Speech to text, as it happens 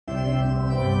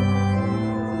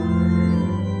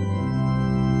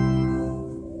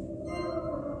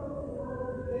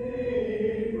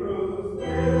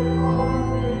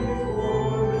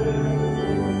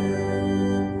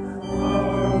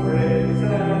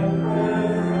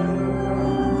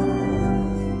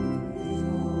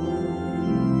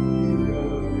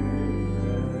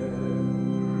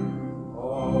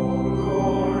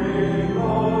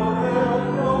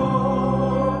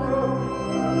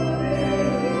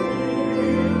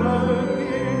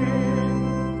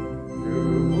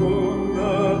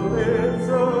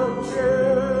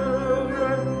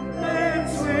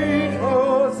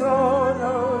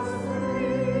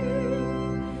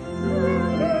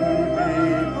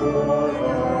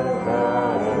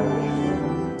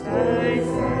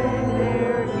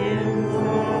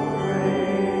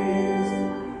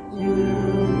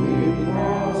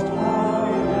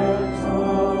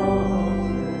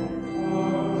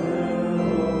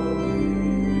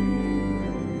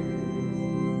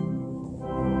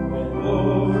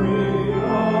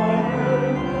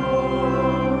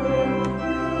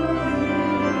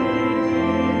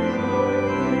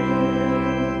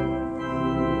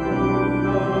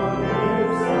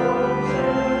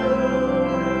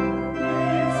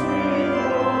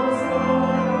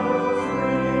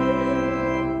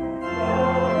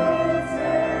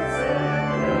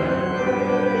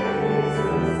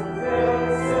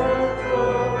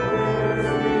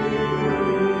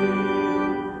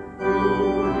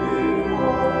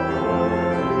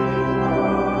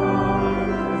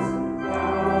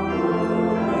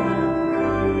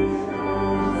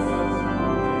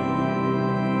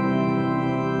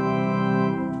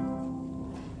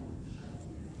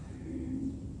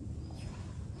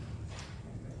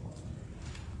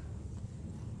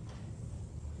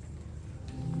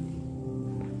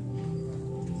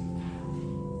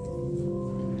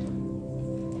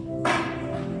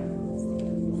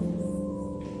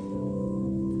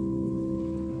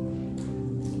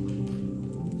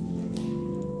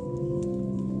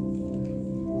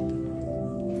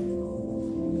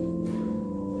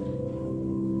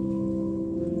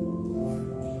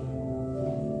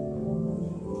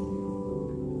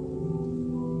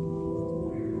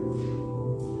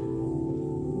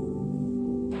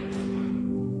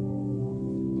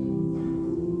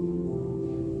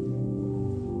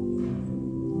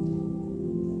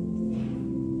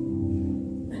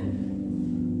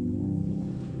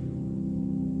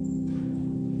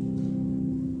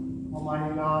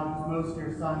boast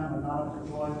your Son in the knowledge of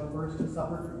joy that first he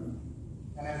suffered for you,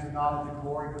 and as the knowledge of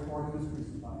glory before he was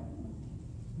crucified.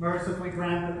 Mercifully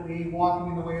grant that we,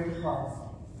 walking in the way of the cross,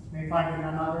 may find in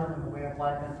none other than the way of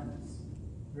life and peace.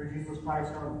 Through Jesus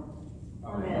Christ our Lord.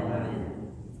 Amen. Amen.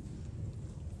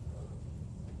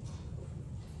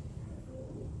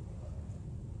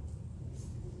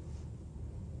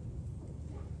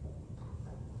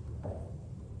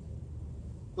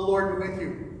 The Lord be with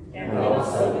you. And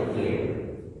also with you.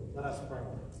 Let us pray.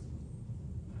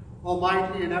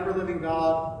 Almighty and ever-living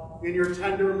God, in your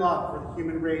tender love for the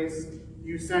human race,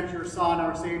 you sent your Son,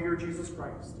 our Savior, Jesus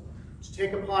Christ, to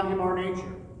take upon him our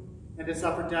nature and to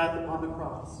suffer death upon the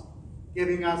cross,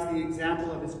 giving us the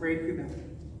example of his great humility.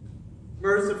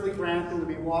 Mercifully grant that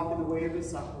we may walk in the way of his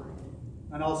suffering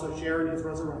and also share in his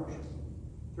resurrection.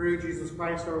 Through Jesus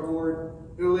Christ our Lord,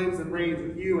 who lives and reigns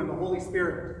with you and the Holy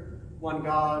Spirit, one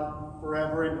God,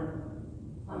 forever and ever.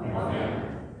 Amen.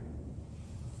 Amen.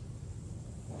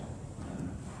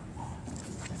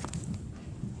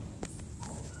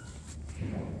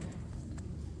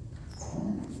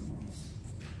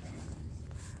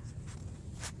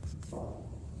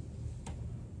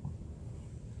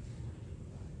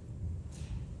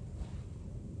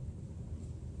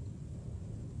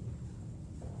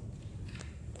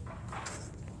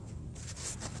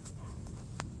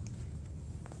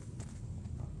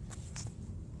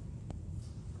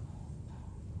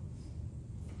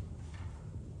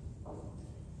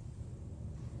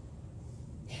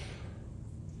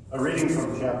 A reading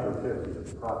from chapter 50 of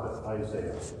the prophet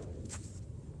Isaiah.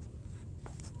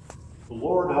 The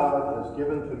Lord God has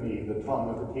given to me the tongue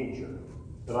of a teacher,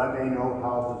 that I may know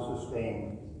how to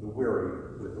sustain the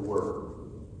weary with the word.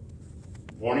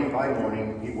 Morning by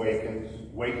morning he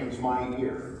wakens my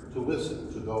ear to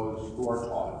listen to those who are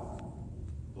taught.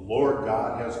 The Lord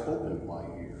God has opened my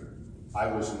ear. I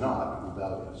was not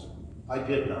rebellious. I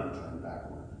did not turn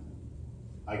backward.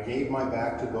 I gave my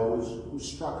back to those who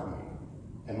struck me,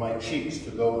 and my cheeks to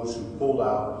those who pulled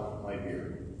out my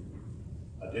beard.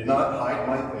 I did not hide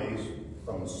my face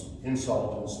from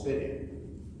insult and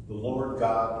spitting. The Lord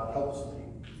God helps me.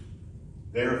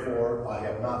 Therefore I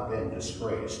have not been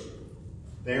disgraced.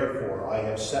 Therefore I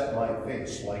have set my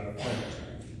face like flint,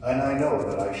 and I know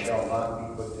that I shall not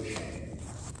be put to shame.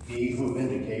 He who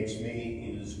vindicates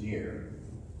me is near.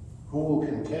 Who will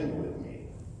contend with me?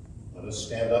 Let us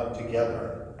stand up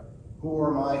together. Who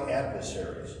are my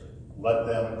adversaries? Let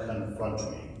them confront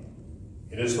me.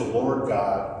 It is the Lord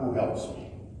God who helps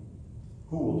me.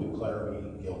 Who will declare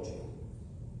me guilty?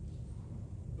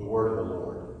 The word of the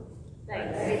Lord.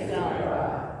 Thanks be to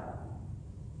God.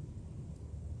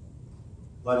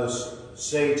 Let us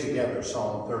say together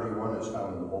Psalm 31 as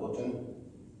found in the bulletin.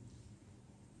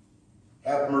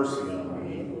 Have mercy on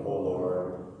me, O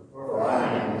Lord, for I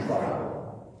am in trouble.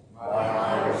 My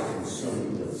eye is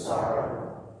consumed with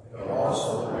sorrow, and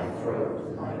also my throat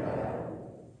and my back.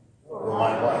 For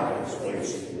my life is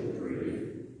wasted with grief,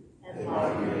 and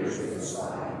my years with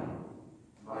sighing.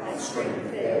 My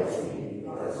strength fails me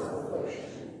because of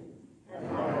affliction,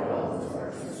 and my bones are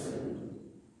consumed.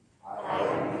 I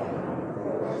have become a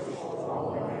reproach to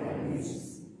all my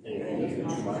enemies, and envy to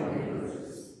my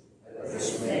neighbors, a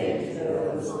dismay to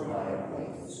those of my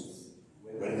acquaintances.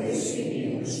 When they see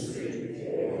me in the street,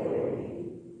 they avoid me.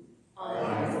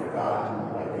 I am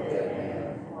forgotten like a dead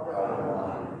man out of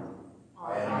line.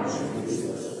 I am as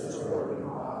useless as a broken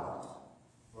pot.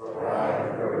 For I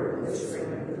have heard the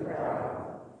whispering of the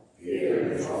crowd.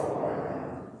 Fear is all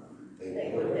around.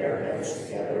 They put their heads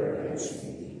together against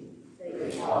me.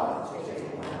 They plot to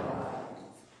take my life.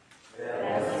 But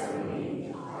as for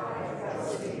me, I have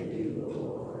trusted in you, O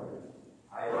Lord.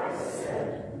 I have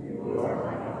said, you are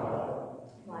my God.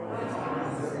 My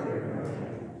times are in your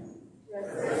hand.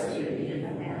 Rescue me in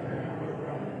the hand of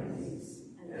my enemies,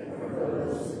 and for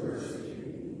those who persecute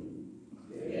me.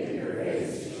 Make your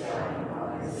face to shine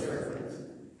upon your servant,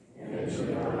 and into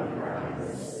my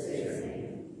kindness save me.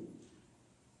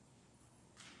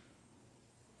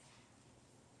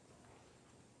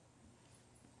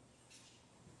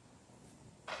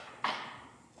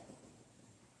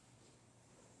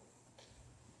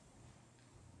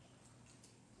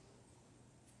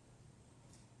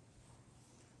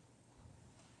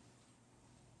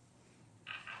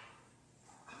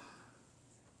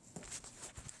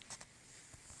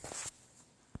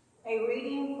 A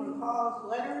reading from Paul's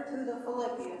letter to the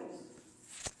Philippians.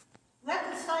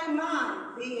 Let the same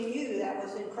mind be in you that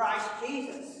was in Christ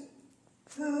Jesus,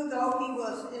 who, though he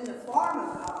was in the form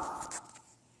of God,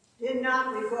 did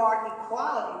not regard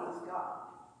equality with God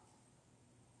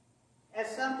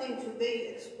as something to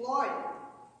be exploited,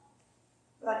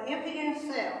 but emptied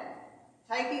himself,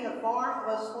 taking the form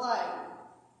of a slave,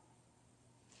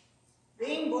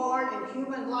 being born in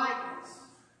human likeness,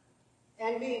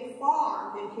 and being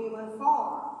formed in human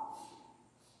form.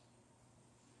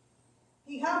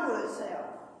 He humbled himself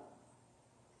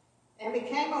and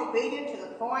became obedient to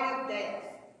the point of death,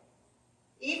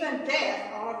 even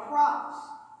death on a cross.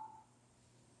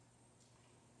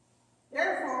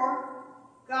 Therefore,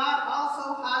 God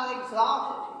also highly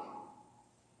exalted him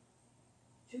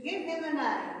to give him a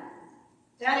name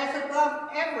that is above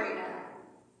every name,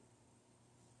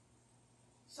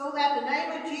 so that at the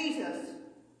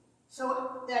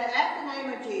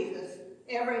name of Jesus,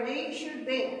 every knee should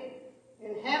bend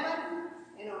in heaven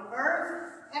and on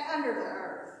earth and under the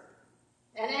earth,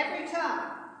 and every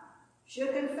tongue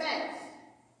should confess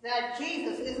that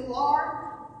Jesus is Lord,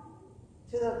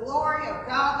 to the glory of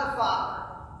God the Father.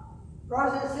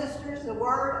 Brothers and sisters, the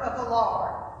word of the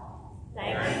Lord.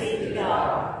 Thanks be to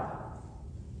God.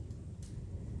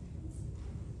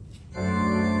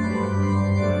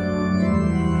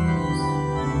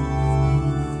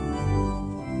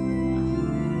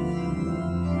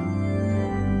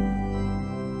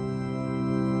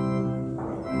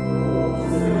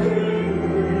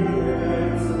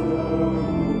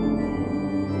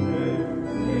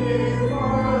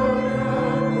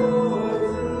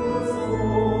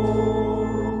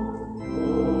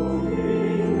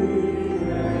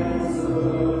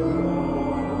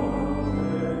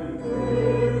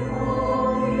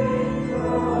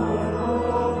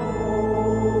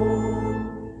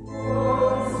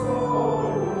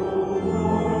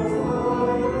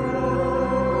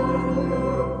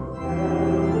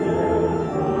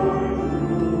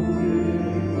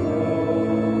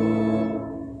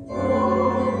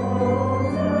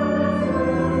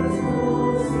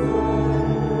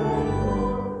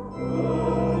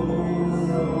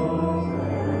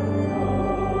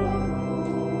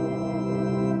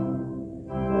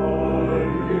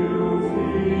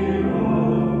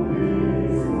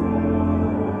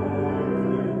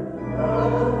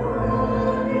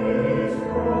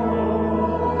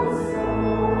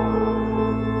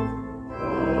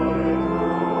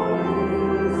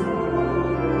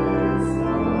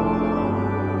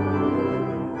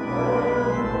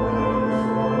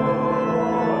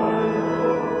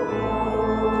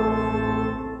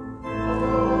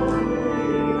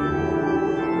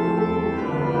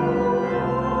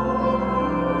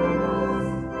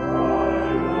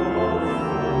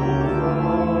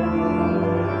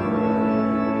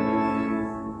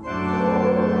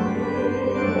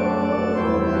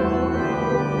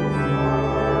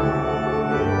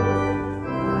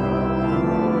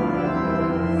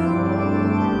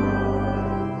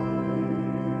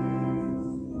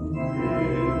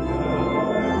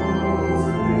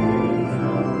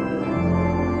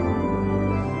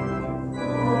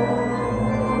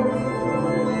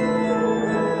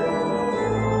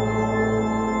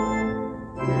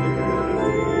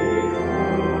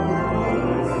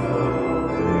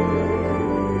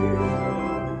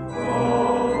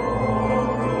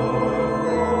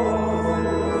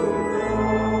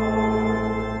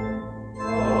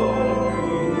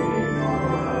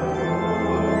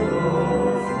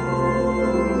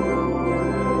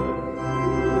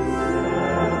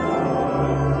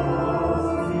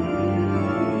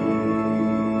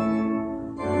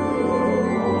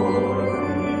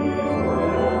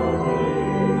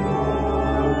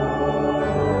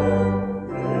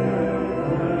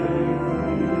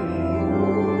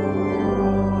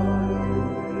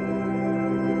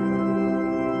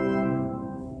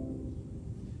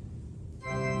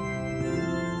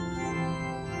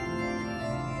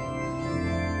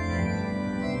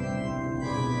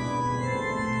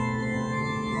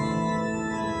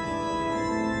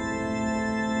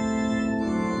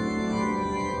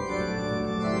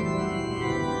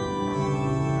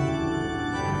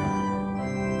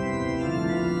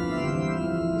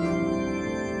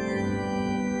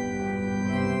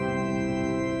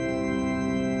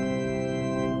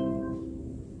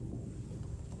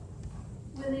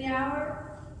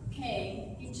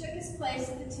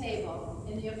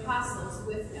 and the apostles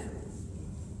with him.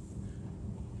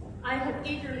 I have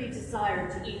eagerly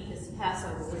desired to eat this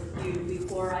Passover with you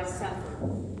before I suffer,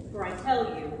 for I tell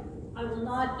you, I will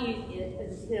not eat it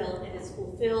until it is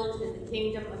fulfilled in the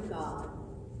kingdom of God.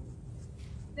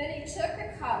 Then he took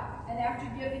a cup, and after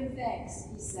giving thanks,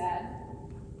 he said,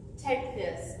 Take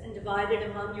this and divide it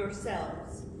among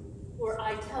yourselves, for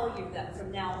I tell you that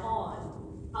from now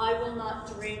on I will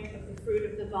not drink of the fruit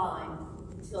of the vine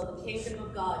until the kingdom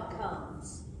of God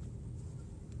comes.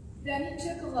 Then he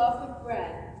took a loaf of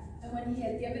bread, and when he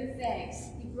had given thanks,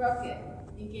 he broke it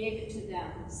and gave it to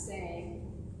them, saying,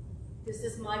 This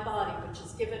is my body, which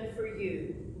is given for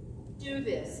you. Do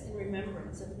this in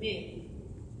remembrance of me.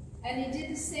 And he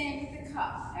did the same with the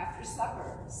cup after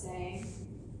supper, saying,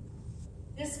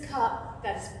 This cup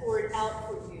that is poured out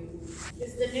for you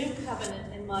is the new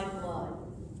covenant in my blood.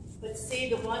 But see,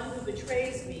 the one who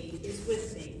betrays me is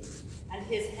with me, and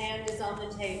his hand is on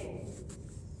the table.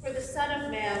 For the Son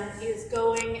of Man is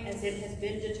going as it has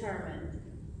been determined,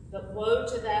 but woe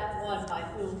to that one by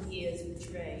whom he is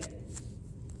betrayed.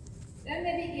 Then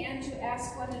they began to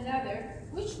ask one another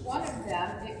which one of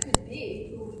them it could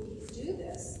be who would do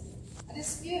this. A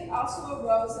dispute also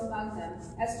arose among them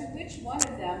as to which one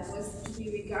of them was to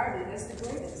be regarded as the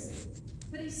greatest.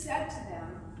 But he said to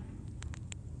them,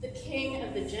 The King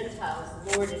of the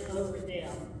Gentiles lord it over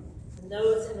them, and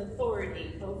those in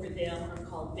authority over them are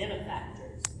called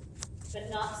benefactors. But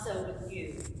not so with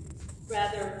you.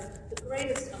 Rather, the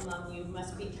greatest among you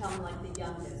must become like the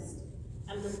youngest,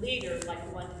 and the leader like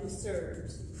the one who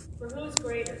serves. For who is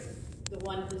greater, the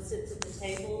one who sits at the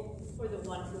table or the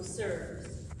one who serves?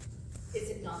 Is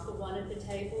it not the one at the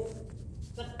table?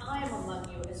 But I am among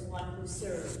you as one who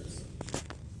serves.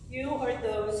 You are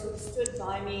those who stood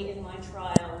by me in my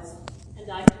trials,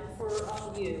 and I confer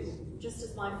on you, just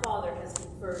as my Father has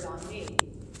conferred on me,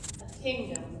 a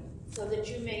kingdom, so that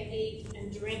you may eat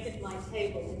and drink at my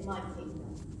table in my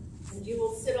kingdom, and you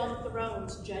will sit on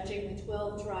thrones judging the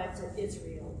 12 tribes of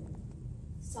Israel.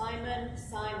 Simon,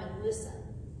 Simon, listen.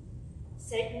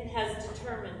 Satan has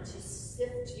determined to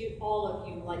sift you, all of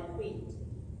you, like wheat,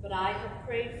 but I have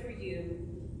prayed for you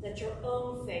that your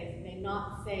own faith may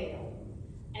not fail,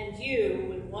 and you,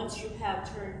 when once you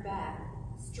have turned back,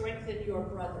 strengthen your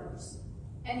brothers.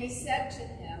 and he said to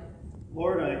him,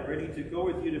 Lord, I am ready to go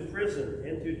with you to prison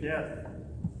and to death.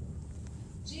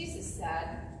 Jesus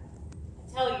said,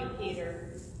 I tell you,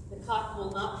 Peter, the cock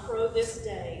will not crow this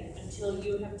day until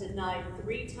you have denied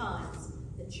 3 times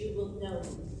that you will know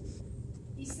me.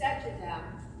 He said to them,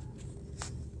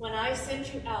 When I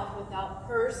sent you out without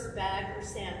purse, bag, or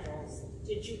sandals,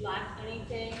 did you lack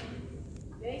anything?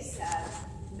 They said,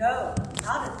 No,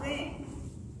 not a thing.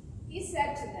 He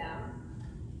said to them,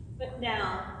 But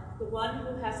now the one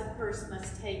who has a purse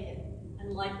must take it,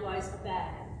 and likewise a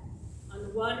bag. And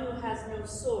the one who has no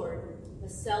sword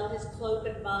must sell his cloak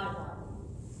and buy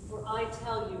one. For I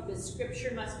tell you, this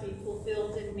scripture must be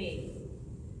fulfilled in me.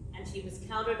 And he was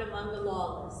counted among the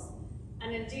lawless.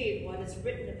 And indeed, what is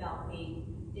written about me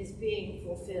is being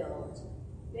fulfilled.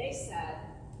 They said,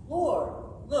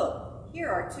 Lord, look, here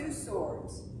are 2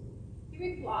 swords.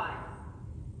 He replied,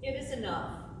 It is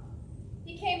enough.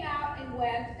 He came out and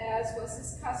went, as was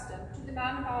his custom, to the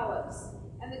Mount of Olives,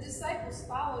 and the disciples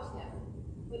followed him.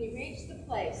 When he reached the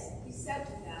place, he said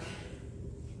to them,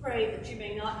 Pray that you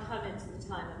may not come into the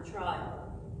time of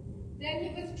trial. Then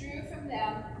he withdrew from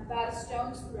them about a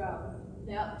stone's throw,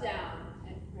 knelt down,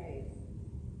 and prayed.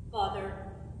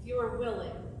 Father, if you are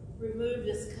willing, remove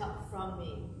this cup from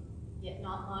me. Yet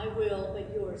not my will,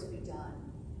 but yours be done.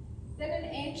 Then an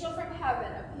angel from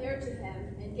heaven appeared to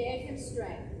him and gave him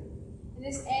strength. In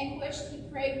his anguish he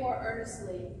prayed more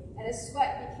earnestly, and his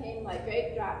sweat became like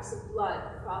great drops of blood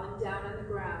falling down on the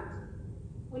ground.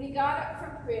 When he got up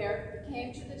from prayer, he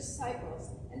came to the disciples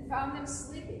and found them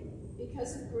sleeping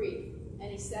because of grief,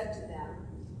 and he said to them,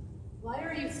 Why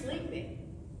are you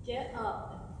sleeping? Get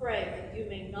up and pray that you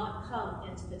may not come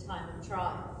into the time of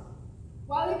trial.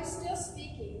 While he was still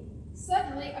speaking,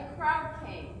 suddenly a crowd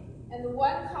came, and the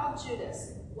one called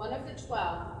Judas, one of the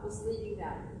 12, was leading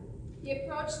them. He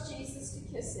approached Jesus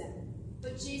to kiss him,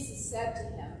 but Jesus said to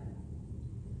him,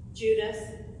 Judas,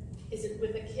 is it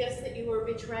with a kiss that you are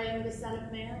betraying the Son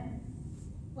of Man?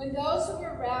 When those who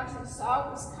were around him saw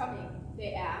what was coming,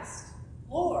 they asked,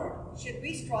 Lord, should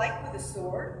we strike with a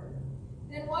sword?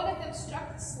 Then one of them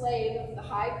struck the slave of the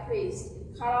high priest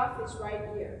and cut off his right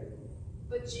ear.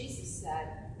 But Jesus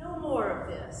said, No more of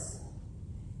this.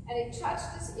 And he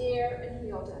touched his ear and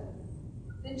healed him.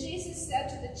 Then Jesus said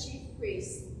to the chief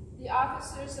priests, the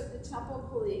officers of the temple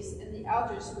police, and the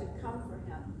elders who had come for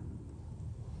him,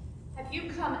 Have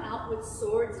you come out with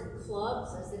swords and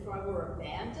clubs as if I were a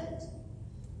bandit?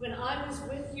 When I was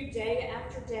with you day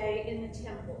after day in the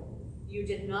temple, you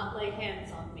did not lay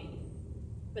hands on me.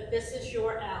 But this is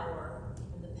your hour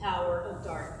and the power of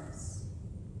darkness.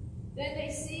 Then they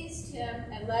seized him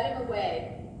and led him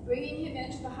away, bringing him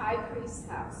into the high priest's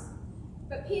house.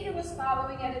 But Peter was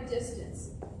following at a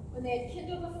distance. When they had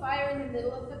kindled a fire in the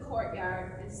middle of the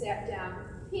courtyard and sat down,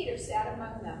 Peter sat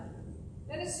among them.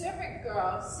 Then a servant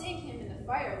girl, seeing him in the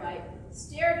firelight,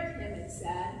 stared at him and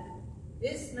said,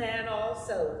 This man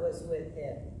also was with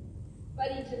him.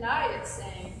 But he denied it,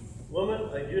 saying, Woman,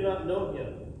 I do not know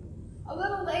him. A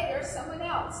little later, someone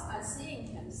else, on seeing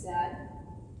him, said,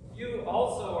 "You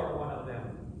also are one of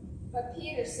them." But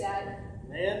Peter said,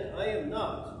 "Man, I am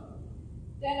not."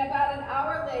 Then about an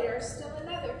hour later, still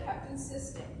another kept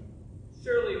insisting.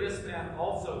 "Surely this man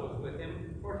also was with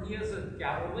him, for he is a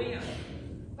Galilean."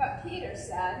 But Peter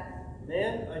said,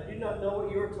 "Man, I do not know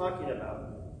what you are talking about."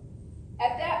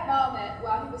 At that moment,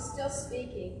 while he was still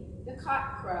speaking, the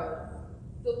cock crowed.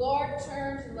 The Lord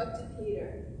turned and looked at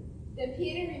Peter. Then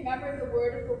Peter remembered the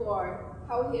word of the Lord,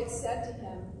 how he had said to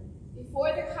him,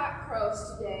 "Before the cock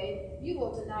crows today, you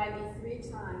will deny me 3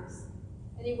 times."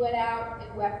 And he went out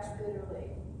and wept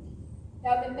bitterly.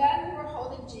 Now the men who were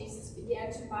holding Jesus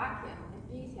began to mock him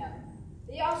and beat him.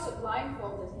 They also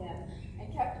blindfolded him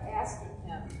and kept asking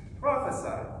him,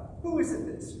 "Prophesy, who is it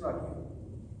that struck you?"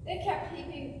 They kept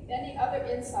heaping many other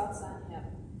insults on him.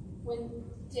 When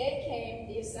day came,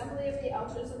 the assembly of the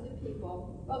elders of the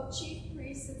people, both chief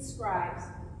priests and scribes,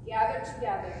 gathered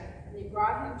together, and they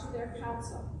brought him to their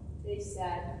council. They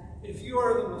said, "If you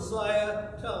are the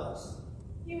Messiah, tell us."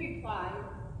 He replied,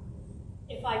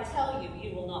 "If I tell you,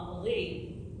 you will not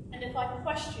believe, and if I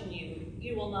question you,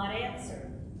 you will not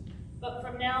answer. But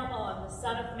from now on, the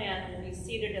Son of Man will be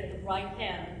seated at the right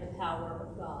hand of the power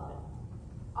of God."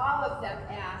 All of them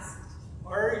asked,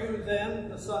 "Are you then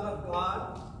the Son of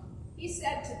God?" He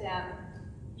said to them,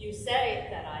 "You say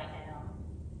that I am."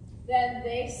 Then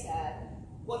they said,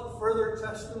 "What further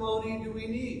testimony do we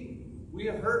need? We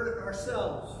have heard it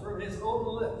ourselves from his own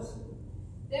lips."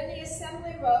 Then the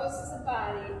assembly rose as a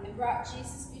body and brought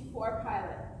Jesus before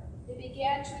Pilate. They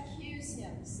began to accuse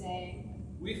him,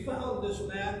 saying, "We found this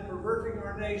man perverting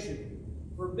our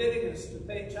nation, forbidding us to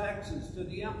pay taxes to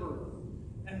the emperor,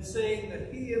 and saying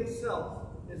that he himself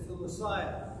is the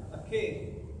Messiah, a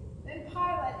king." Then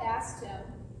Pilate asked him,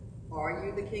 "Are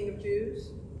you the King of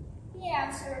Jews?" He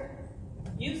answered,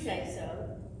 "You say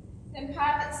so." Then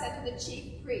Pilate said to the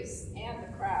chief priests and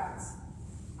the crowds,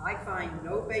 "I find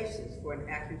no basis for an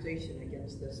accusation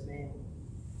against this man."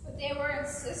 But they were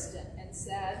insistent and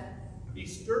said, "He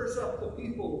stirs up the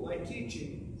people by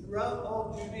teaching throughout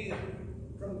all Judea,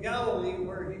 from Galilee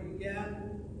where he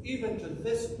began, even to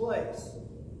this place."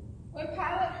 When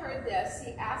Pilate heard this,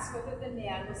 he asked whether the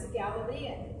man was a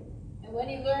Galilean. And when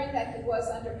he learned that he was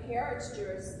under Herod's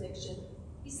jurisdiction,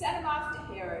 he sent him off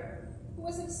to Herod, who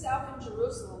was himself in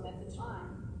Jerusalem at the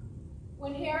time.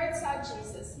 When Herod saw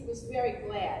Jesus, he was very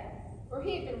glad, for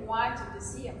he had been wanting to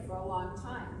see him for a long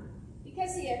time,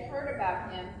 because he had heard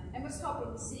about him and was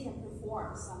hoping to see him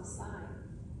perform some sign.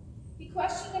 He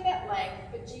questioned him at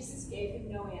length, but Jesus gave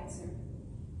him no answer.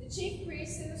 The chief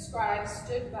priests and the scribes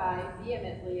stood by,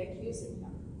 vehemently accusing him.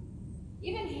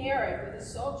 Even Herod, with the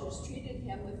soldiers, treated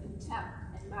him with contempt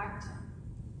and mocked him.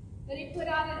 Then he put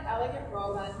on an elegant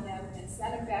robe on him and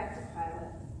sent him back to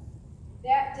Pilate.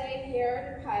 That day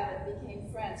Herod and Pilate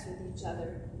became friends with each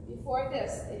other. Before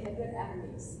this, they had been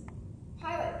enemies.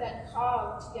 Pilate then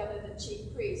called together the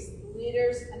chief priests, the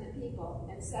leaders, and the people,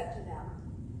 and said to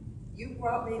them, "You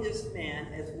brought me this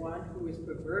man as one who is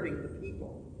perverting the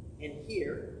people, and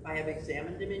here I have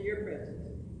examined him in your presence,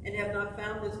 and have not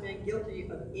found this man guilty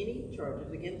of any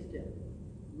charges against him.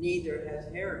 Neither has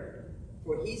Herod,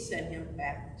 for he sent him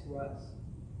back to us.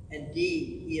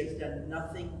 Indeed, he has done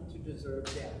nothing to deserve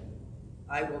death.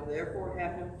 I will therefore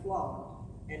have him flogged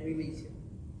and release him."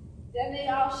 Then they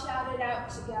all shouted out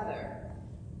together,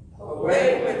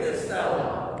 "Away with this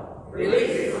fellow!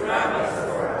 Release Barabbas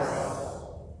for us!"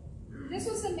 This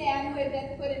was a man who had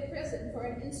been put in prison for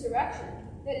an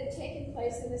insurrection that had taken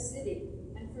place in the city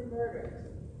and for murder.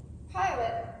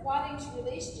 Pilate, wanting to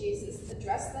release Jesus,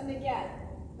 addressed them again,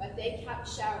 but they kept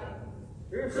shouting,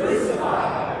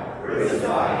 "Crucify!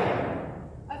 Crucify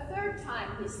him!" A third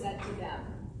time he said to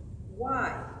them,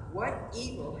 "Why? What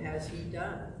evil has he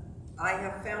done? I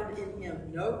have found in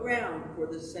him no ground for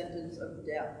the sentence of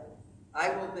death. I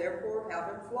will therefore have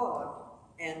him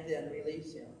flogged and then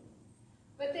release him."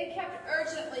 But they kept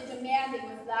urgently demanding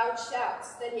with loud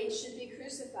shouts that he should be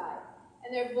crucified,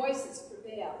 and their voices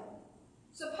prevailed.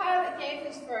 So Pilate gave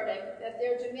his verdict that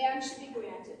their demand should be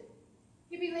granted.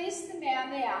 He released the man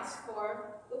they asked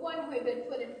for, the one who had been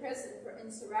put in prison for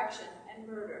insurrection and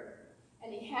murder,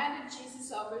 and he handed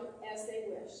Jesus over as they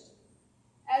wished.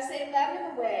 As they led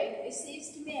him away, they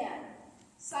seized a man,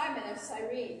 Simon of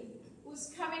Cyrene, who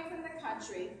was coming from the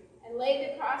country, and laid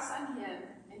the cross on him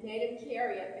and made him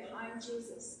carry it behind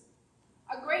Jesus.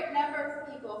 A great number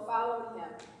of people followed him,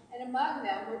 and among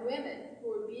them were women who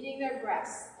were beating their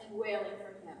breasts and wailing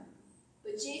for him.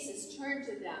 But Jesus turned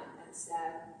to them and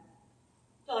said,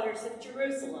 "Daughters of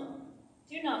Jerusalem,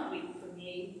 do not weep for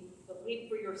me, but weep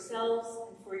for yourselves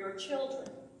and for your children.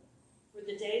 For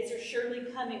the days are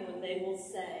surely coming when they will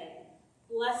say,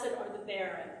 Blessed are the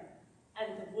barren,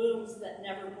 and the wombs that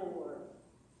never bore,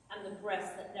 and the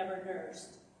breasts that never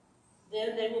nursed.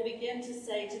 Then they will begin to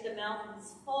say to the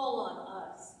mountains, Fall on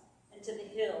us, and to the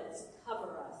hills,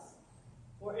 Cover us.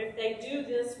 For if they do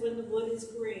this when the wood is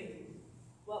green,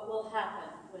 what will happen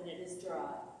when it is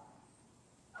dry?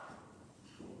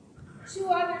 2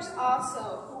 others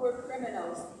also, who were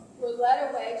criminals, were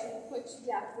led away to be put to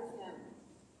death with him.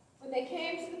 When they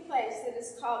came to the place that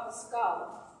is called the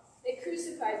Skull, they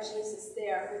crucified Jesus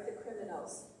there with the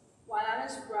criminals, one on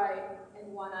his right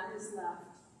and one on his left.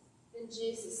 Then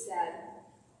Jesus said,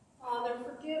 Father,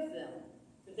 forgive them,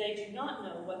 for they do not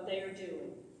know what they are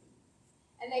doing.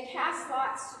 And they cast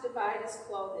lots to divide his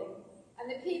clothing, and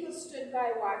the people stood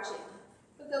by watching.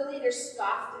 But the leaders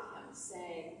scoffed at him,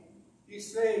 saying, He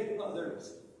saved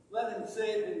others. Let him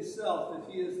save himself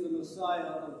if he is the Messiah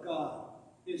of God,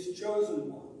 his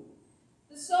chosen one.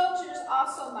 The soldiers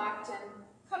also mocked him,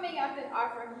 coming up and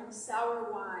offering him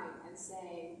sour wine, and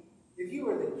saying, If you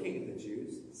are the king of the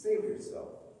Jews, save yourself.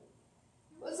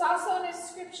 There was also an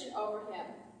inscription over him,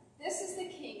 This is the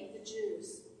King of the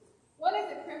Jews. One of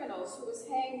the criminals who was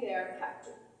hanged there kept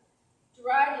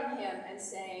deriding him and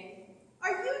saying,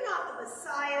 Are you not the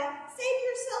Messiah? Save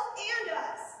yourself and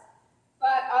us.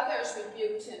 But others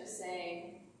rebuked him,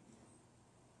 saying,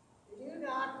 Do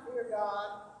not fear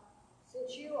God,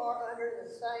 since you are under the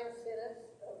same sentence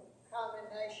of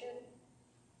condemnation.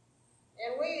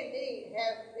 And we indeed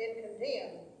have been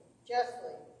condemned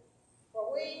justly,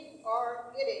 for we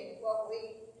are getting what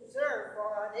we deserve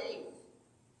for our deeds.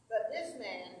 But this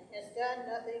man has done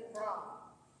nothing wrong.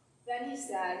 Then he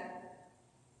said,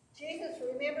 Jesus,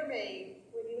 remember me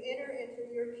when you enter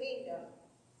into your kingdom.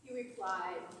 He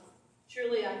replied,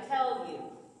 Truly I tell you,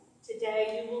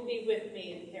 today you will be with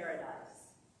me in paradise.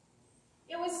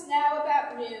 It was now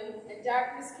about noon, and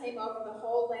darkness came over the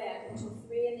whole land until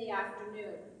 3 in the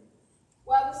afternoon,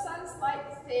 while the sun's light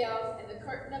failed and the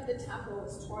curtain of the temple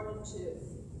was torn in two.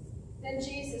 Then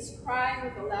Jesus, crying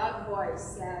with a loud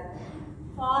voice, said,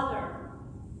 Father,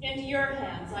 into your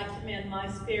hands I commend my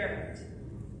spirit.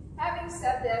 Having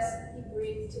said this, he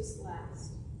breathed his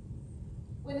last.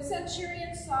 When the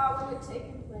centurion saw what had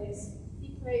taken place,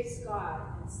 he praised God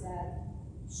and said,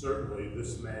 Certainly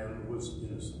this man was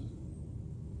innocent.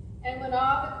 And when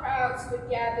all the crowds who had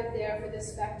gathered there for the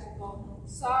spectacle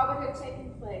saw what had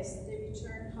taken place, they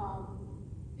returned home,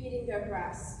 beating their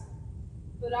breasts.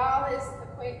 But all his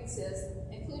acquaintances,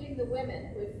 including the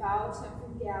women who had followed him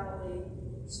from Galilee,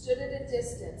 stood at a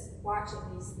distance watching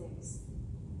these things.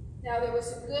 Now there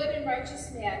was a good and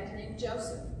righteous man named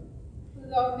Joseph, who,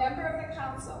 though a member of the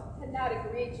council, had not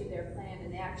agreed to their plan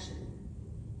and action.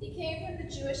 He came from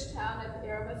the Jewish town of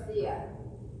Arimathea,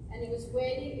 and he was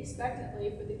waiting expectantly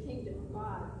for the kingdom of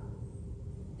God.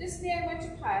 This man went to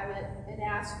Pilate and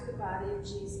asked for the body of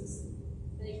Jesus.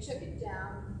 Then he took it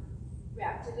down,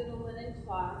 wrapped it in a linen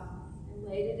cloth, and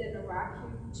laid it in a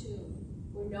rock-hewn tomb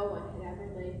where no one had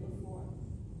ever laid before.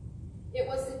 It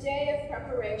was the day of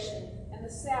preparation, and the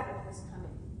Sabbath was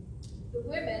coming. The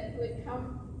women who had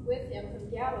come with him from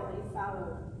Galilee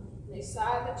followed, and they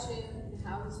saw the tomb and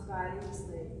how his body was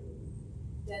laid.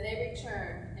 Then they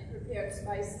returned and prepared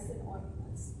spices and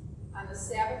ointments. On the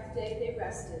Sabbath day they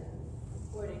rested,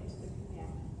 according to the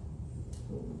commandment.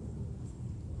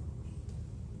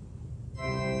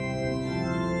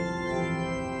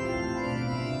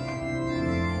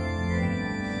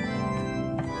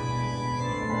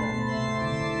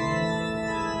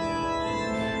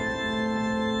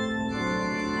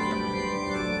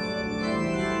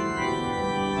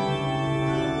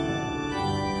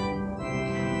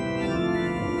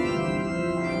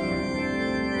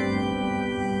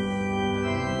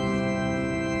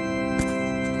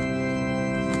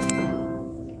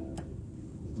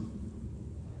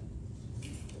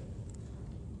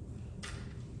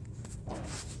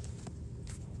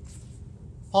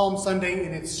 Palm Sunday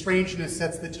in its strangeness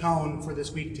sets the tone for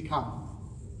this week to come.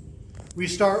 We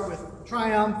start with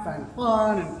triumph and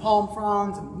fun and palm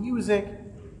fronds and music.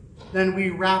 Then we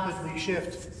rapidly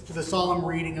shift to the solemn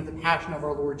reading of the Passion of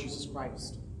our Lord Jesus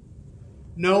Christ.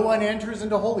 No one enters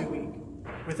into Holy Week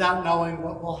without knowing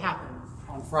what will happen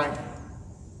on Friday.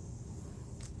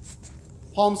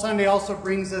 Palm Sunday also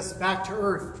brings us back to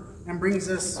earth and brings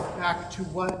us back to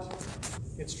what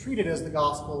gets treated as the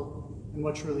gospel and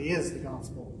what truly is the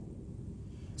gospel.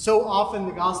 So often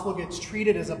the gospel gets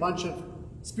treated as a bunch of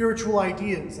spiritual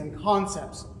ideas and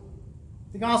concepts.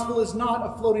 The gospel is not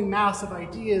a floating mass of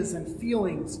ideas and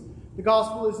feelings. The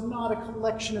gospel is not a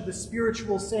collection of the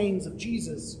spiritual sayings of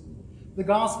Jesus. The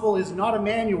gospel is not a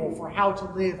manual for how to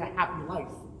live a happy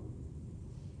life.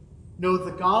 No,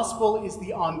 the gospel is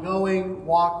the ongoing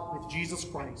walk with Jesus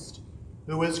Christ,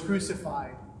 who is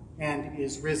crucified and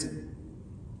is risen.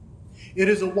 It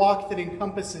is a walk that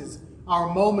encompasses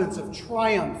our moments of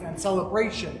triumph and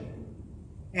celebration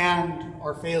and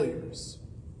our failures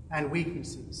and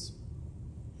weaknesses.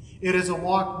 It is a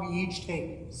walk we each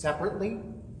take separately.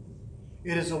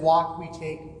 It is a walk we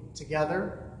take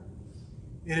together.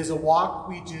 It is a walk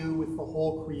we do with the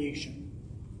whole creation.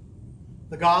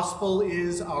 The gospel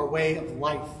is our way of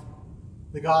life.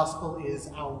 The gospel is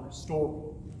our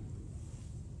story.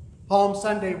 Palm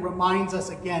Sunday reminds us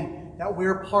again that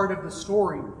we're part of the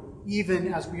story,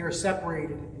 even as we are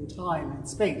separated in time and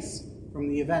space from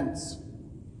the events.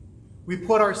 We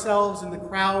put ourselves in the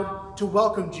crowd to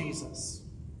welcome Jesus.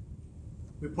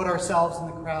 We put ourselves in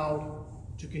the crowd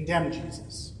to condemn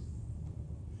Jesus.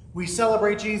 We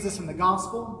celebrate Jesus in the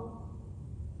gospel,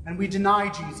 and we deny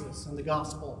Jesus in the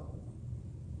gospel,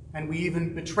 and we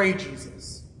even betray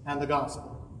Jesus and the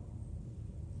gospel.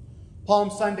 Palm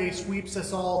Sunday sweeps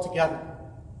us all together,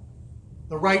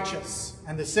 the righteous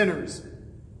and the sinners,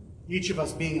 each of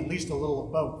us being at least a little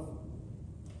of both.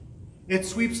 It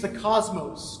sweeps the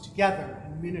cosmos together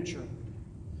in miniature,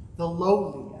 the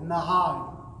lowly and the high,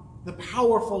 the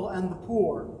powerful and the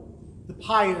poor, the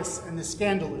pious and the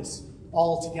scandalous,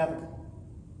 all together.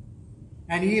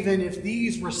 And even if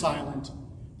these were silent,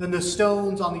 then the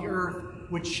stones on the earth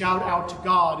would shout out to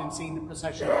God in seeing the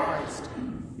procession of Christ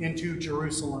into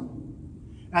Jerusalem,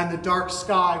 and the dark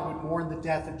sky would mourn the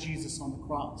death of Jesus on the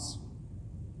cross.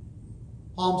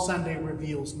 Palm Sunday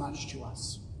reveals much to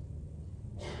us.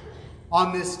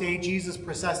 On this day, Jesus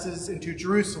processes into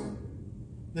Jerusalem,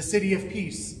 the city of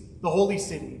peace, the holy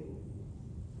city,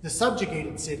 the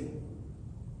subjugated city,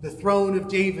 the throne of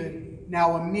David,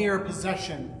 now a mere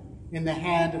possession in the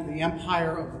hand of the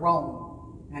empire of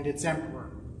Rome and its emperor.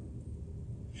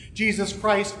 Jesus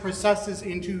Christ processes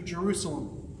into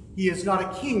Jerusalem. He is not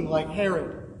a king like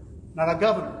Herod, not a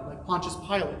governor like Pontius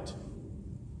Pilate,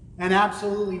 and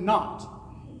absolutely not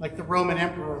like the Roman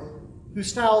emperor who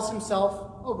styles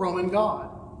himself a Roman god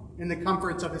in the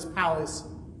comforts of his palace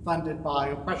funded by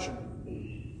oppression.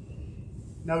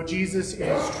 No, Jesus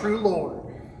is true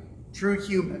Lord, true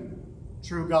human,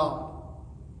 true God,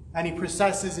 and he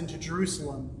processes into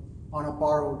Jerusalem on a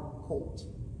borrowed colt.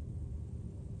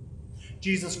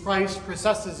 Jesus Christ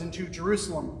processes into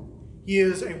Jerusalem. He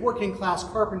is a working-class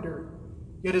carpenter,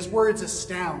 yet his words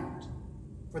astound,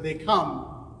 for they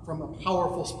come from a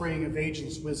powerful spring of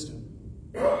ageless wisdom.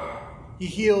 He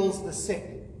heals the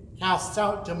sick, casts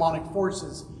out demonic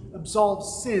forces,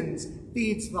 absolves sins,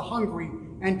 feeds the hungry,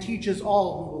 and teaches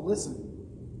all who will listen.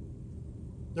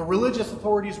 The religious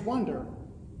authorities wonder,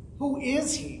 who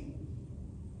is he?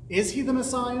 Is he the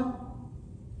Messiah?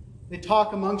 They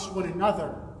talk amongst one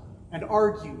another and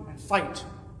argue and fight.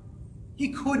 He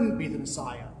couldn't be the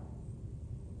Messiah.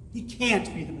 He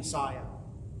can't be the Messiah.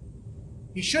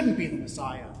 He shouldn't be the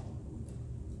Messiah.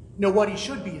 No, what he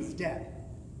should be is dead.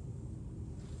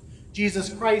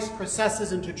 Jesus Christ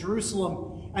processes into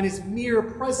Jerusalem, and his mere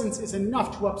presence is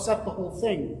enough to upset the whole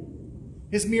thing.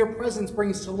 His mere presence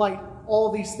brings to light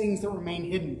all these things that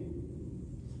remain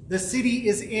hidden. The city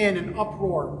is in an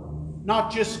uproar,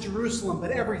 not just Jerusalem,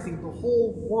 but everything, the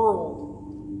whole world.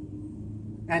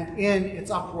 And in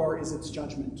its uproar is its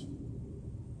judgment.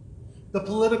 The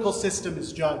political system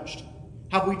is judged.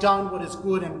 Have we done what is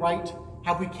good and right?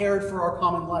 Have we cared for our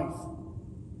common life?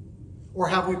 Or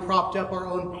have we propped up our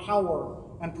own power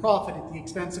and profit at the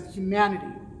expense of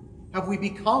humanity? Have we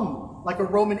become like a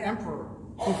Roman emperor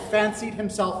who fancied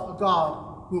himself a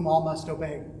god whom all must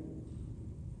obey?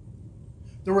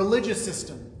 The religious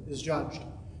system is judged.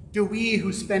 Do we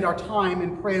who spend our time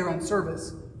in prayer and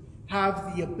service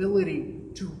have the ability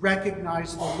to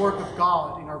recognize the work of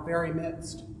God in our very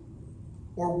midst?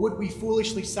 Or would we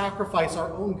foolishly sacrifice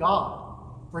our own God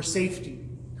for safety,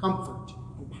 comfort,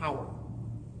 and power?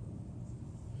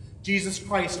 Jesus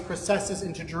Christ processes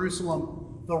into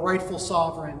Jerusalem, the rightful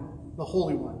sovereign, the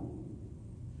Holy One,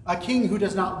 a king who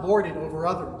does not lord it over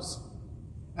others,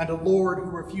 and a Lord who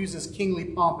refuses kingly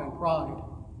pomp and pride,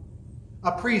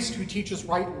 a priest who teaches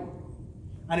rightly,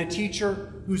 and a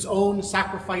teacher whose own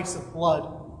sacrifice of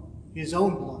blood, his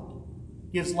own blood,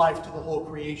 gives life to the whole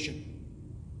creation.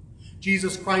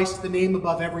 Jesus Christ, the name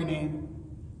above every name,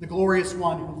 the glorious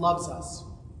one who loves us,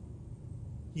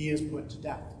 he is put to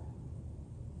death.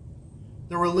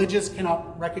 The religious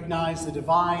cannot recognize the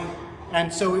divine,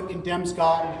 and so it condemns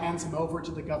God and hands him over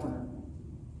to the governor.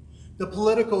 The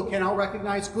political cannot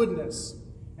recognize goodness,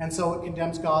 and so it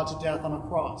condemns God to death on a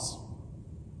cross.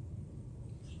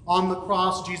 On the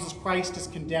cross, Jesus Christ is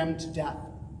condemned to death.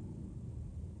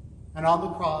 And on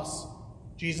the cross,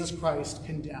 Jesus Christ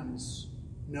condemns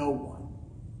no one.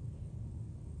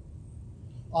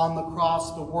 On the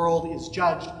cross, the world is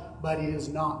judged, but it is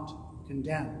not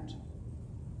condemned.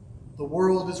 The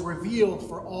world is revealed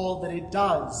for all that it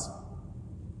does,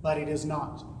 but it is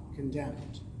not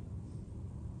condemned.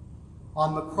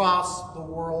 On the cross, the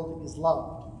world is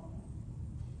loved.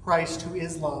 Christ, who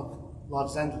is love,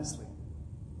 loves endlessly.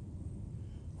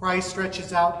 Christ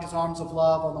stretches out his arms of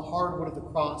love on the hardwood of the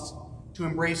cross to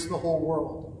embrace the whole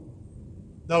world.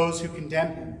 Those who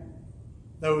condemn him,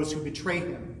 those who betray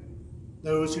him,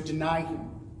 those who deny him,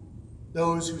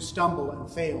 those who stumble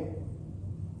and fail,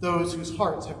 those whose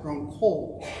hearts have grown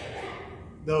cold,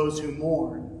 those who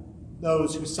mourn,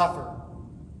 those who suffer,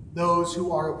 those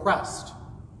who are oppressed,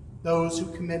 those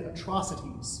who commit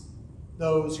atrocities,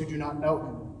 those who do not know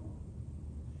him.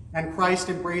 And Christ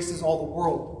embraces all the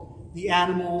world, the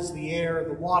animals, the air,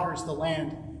 the waters, the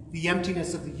land, the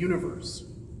emptiness of the universe.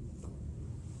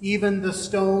 Even the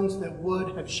stones that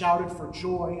would have shouted for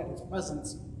joy at his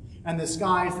presence, and the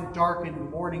skies that darken in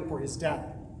mourning for his death,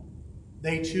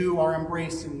 they too are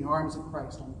embraced in the arms of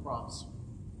Christ on the cross.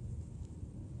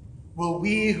 Will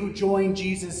we who join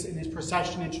Jesus in his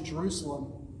procession into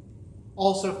Jerusalem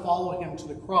also follow him to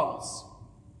the cross,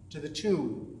 to the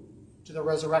tomb, to the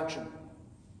resurrection?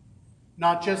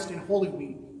 Not just in Holy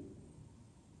Week,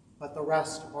 but the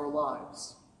rest of our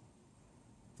lives.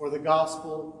 For the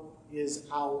gospel is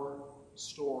our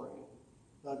story.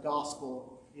 The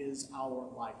gospel is our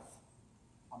life.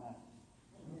 Amen.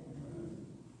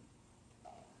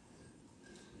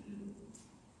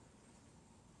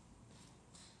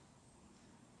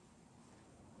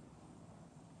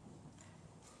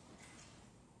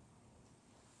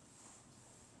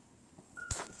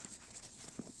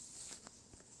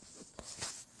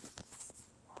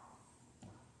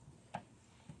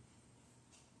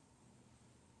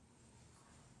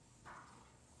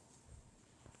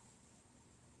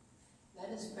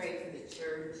 Let us pray for the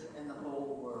church and the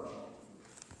whole world.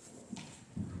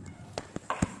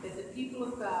 That the people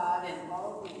of God and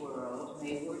all the world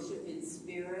may worship in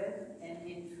spirit and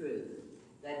in truth.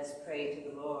 Let us pray to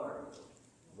the Lord.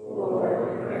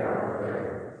 Lord, hear our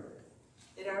prayer.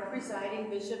 That our presiding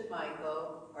Bishop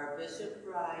Michael, our Bishop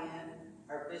Brian,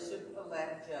 our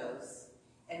Bishop-elect Jose,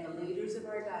 and the leaders of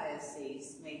our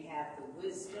diocese may have the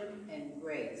wisdom and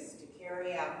grace to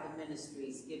carry out the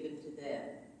ministries given to them.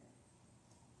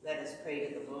 Let us pray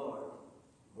to the Lord.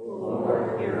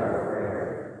 Lord, hear our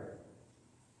prayer.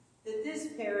 That this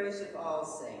parish of All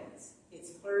Saints,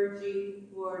 its clergy,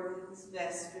 wardens,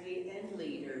 vestry, and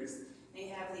leaders may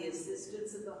have the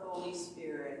assistance of the Holy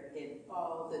Spirit in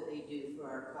all that they do for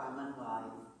our common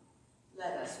life.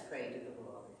 Let us pray to the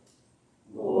Lord.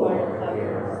 Lord,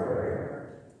 hear our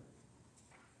prayer.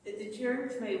 That the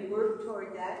church may work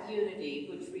toward that unity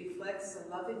which reflects the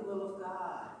loving will of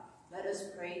God. Let us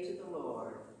pray to the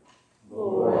Lord.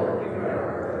 Lord, hear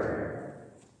our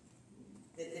prayer.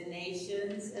 That the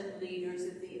nations and leaders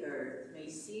of the earth may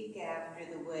seek after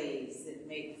the ways that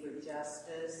make for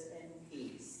justice and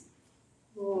peace.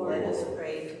 Lord, let us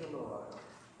pray to the Lord.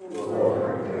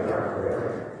 Lord, hear our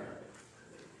prayer.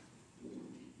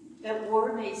 That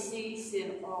war may cease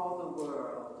in all the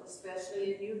world,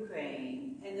 especially in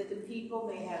Ukraine, and that the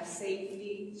people may have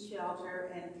safety,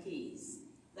 shelter, and peace.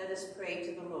 Let us pray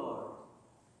to the Lord.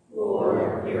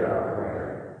 Lord, hear our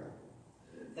prayer.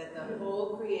 That the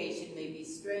whole creation may be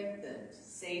strengthened,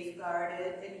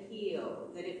 safeguarded, and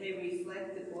healed, that it may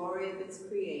reflect the glory of its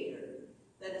Creator.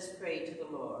 Let us pray to the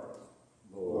Lord.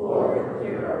 Lord,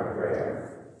 hear our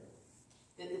prayer.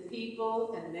 That the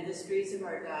people and ministries of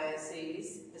our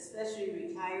diocese, especially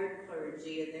retired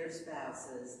clergy and their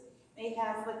spouses, may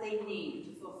have what they need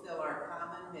to fulfill our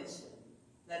common mission.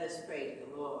 Let us pray to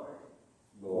the Lord.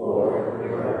 Lord,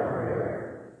 hear our prayer.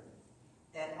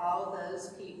 That all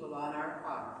those people on our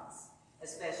hearts,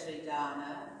 especially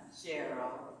Donna,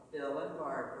 Cheryl, Bill and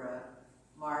Barbara,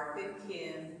 Mark and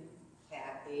Kim,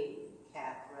 Kathy,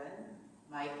 Catherine,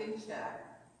 Mike and Chuck,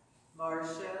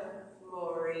 Marcia,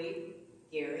 Lori,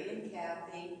 Gary and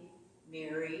Kathy,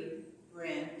 Mary,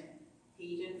 Brent,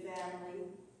 Pete and family,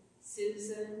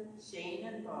 Susan, Shane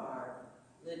and Barb,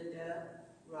 Linda,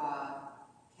 Rob,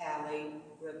 Callie,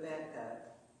 Rebecca,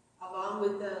 along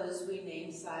with those we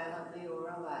name silently or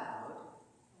aloud,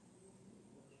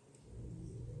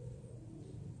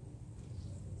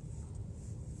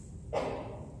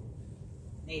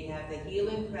 may have the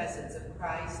healing presence of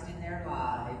Christ in their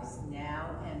lives,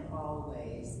 now and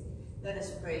always. Let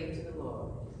us pray to the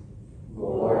Lord.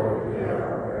 Lord, hear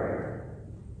our prayer.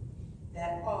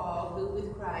 That all who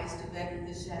with Christ have entered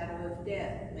the shadow of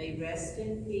death may rest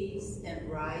in peace and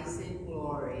rise in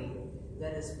glory.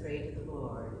 Let us pray to the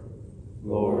Lord.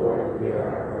 Lord, hear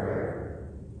our prayer.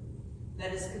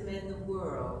 Let us commend the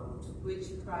world to which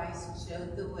Christ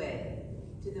showed the way,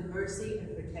 to the mercy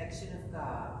and protection of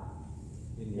God.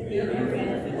 In your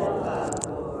infinite love,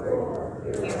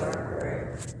 Lord, hear our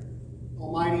prayer.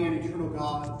 Almighty and eternal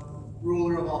God,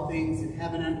 ruler of all things in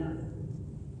heaven and earth,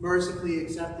 mercifully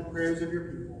accept the prayers of your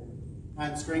people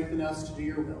and strengthen us to do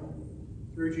your will.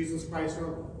 Through Jesus Christ our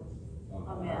Lord.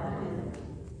 Amen.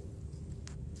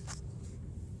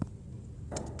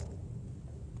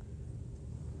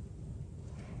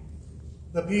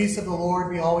 The peace of the Lord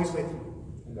be always with you.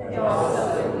 And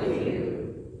also with you.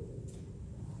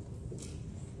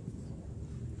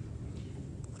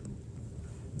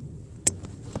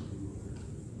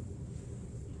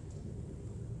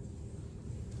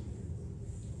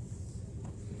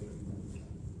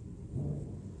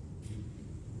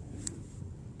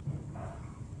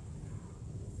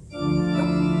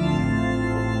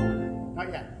 Not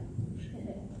yet.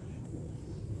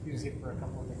 Use it for a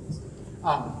couple of things.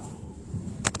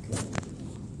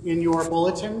 In your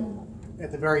bulletin,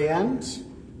 at the very end,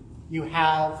 you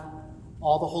have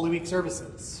all the Holy Week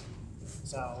services.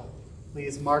 So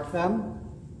please mark them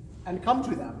and come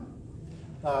to them.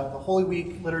 The Holy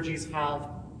Week liturgies have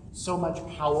so much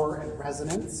power and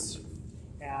resonance,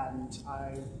 and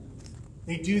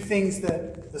they do things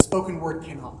that the spoken word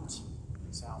cannot.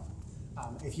 So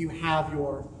if you have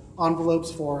your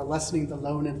envelopes for lessening the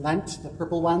loan and Lent, the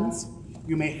purple ones,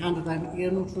 you may hand them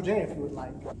in today if you would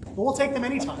like. But we'll take them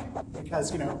anytime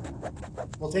because,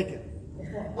 we'll take it.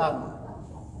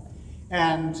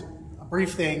 And a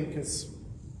brief thing, because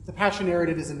the Passion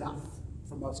narrative is enough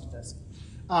for most of this.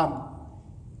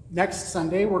 Next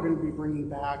Sunday, we're going to be bringing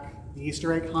back the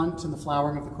Easter egg hunt and the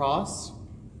flowering of the cross.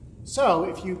 So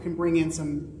if you can bring in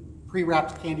some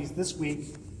pre-wrapped candies this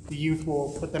week, the youth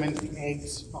will put them into the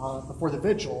eggs before the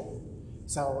vigil.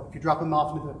 So if you drop them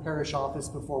off into the parish office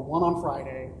before 1 on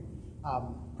Friday,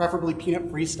 preferably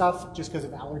peanut-free stuff, just because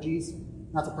of allergies.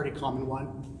 That's a pretty common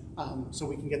one. So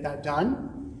we can get that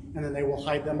done, and then they will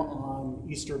hide them on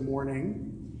Easter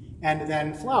morning. And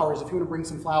then flowers, if you want to bring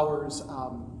some flowers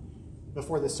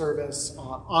before the service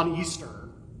on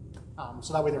Easter,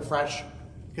 so that way they're fresh,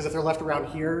 because if they're left around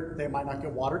here, they might not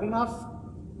get watered enough,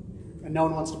 and no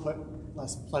one wants to put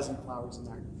less pleasant flowers in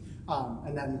there.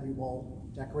 And then we will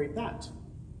decorate that.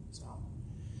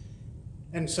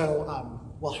 So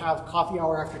we'll have coffee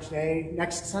hour after today.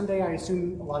 Next Sunday, I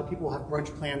assume a lot of people will have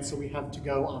brunch plans, so we have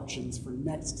to-go options for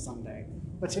next Sunday.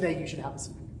 But today, you should have a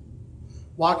snack.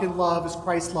 Walk in love as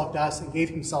Christ loved us and gave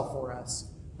himself for us,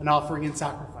 an offering and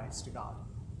sacrifice to God.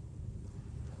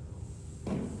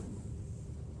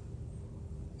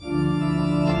 Every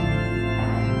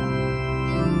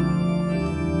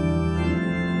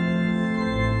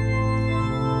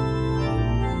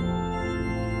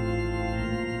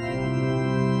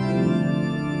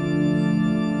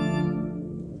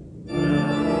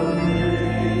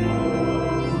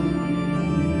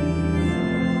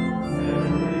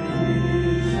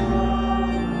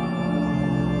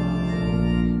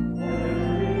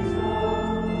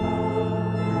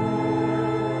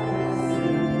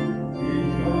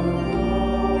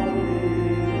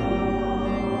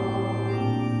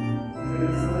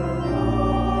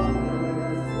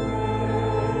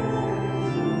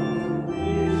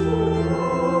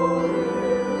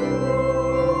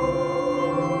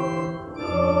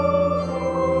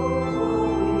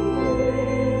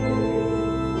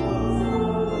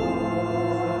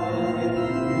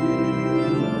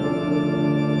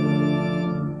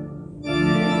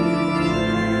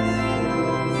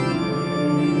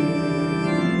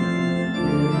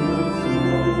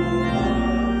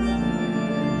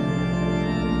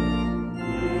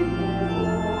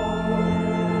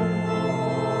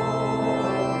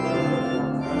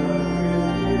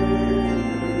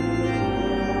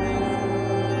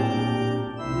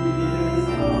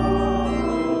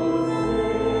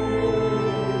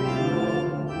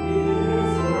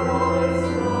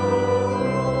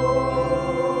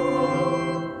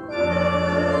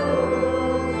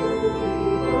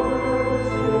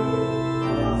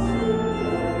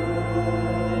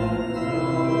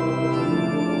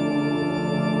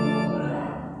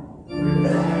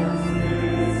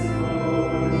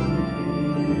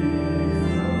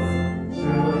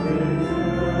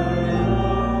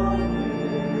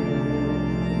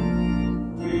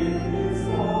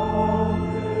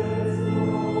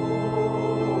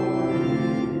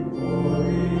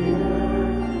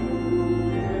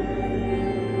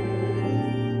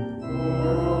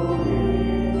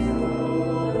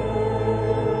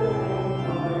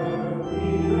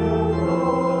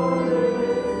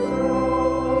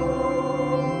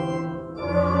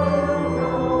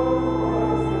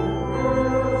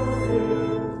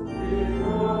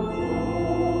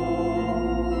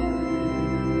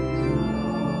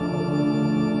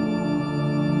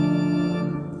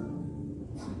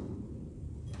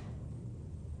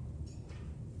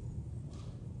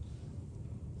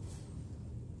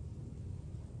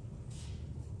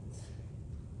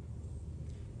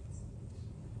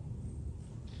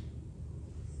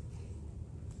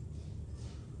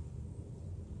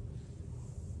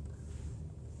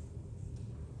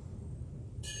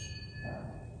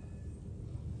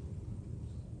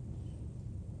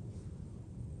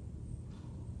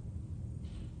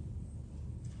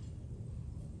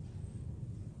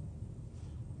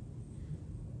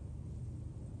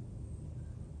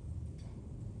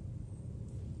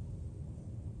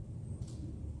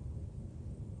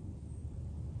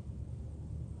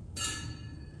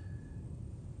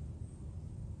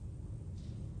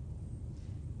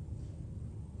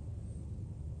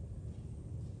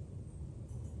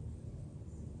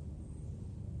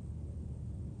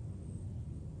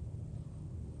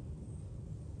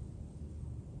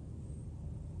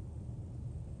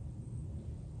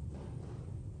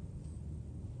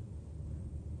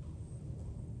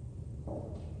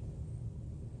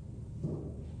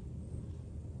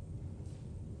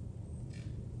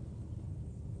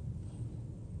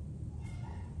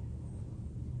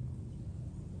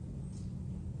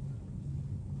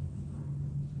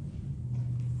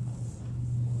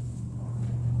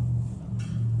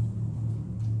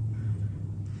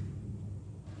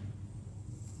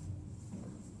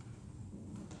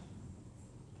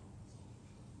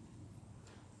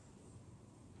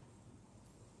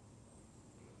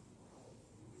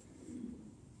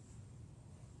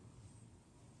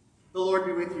Lord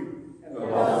be with you. And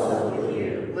also with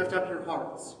you. Lift up your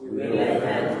hearts. We lift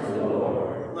them to the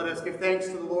Lord. Let us give thanks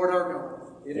to the Lord our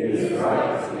God. It is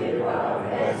right to give God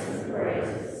thanks and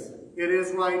praises. It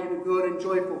is right and a good and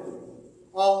joyful thing,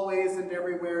 always and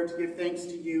everywhere, to give thanks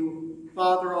to you,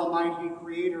 Father Almighty,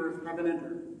 creator of heaven and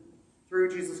earth, through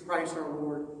Jesus Christ our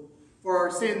Lord. For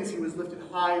our sins he was lifted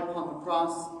high upon the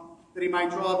cross, that he might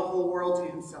draw the whole world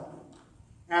to himself.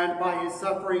 And by his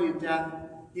suffering and death,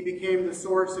 he became the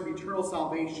source of eternal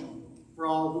salvation for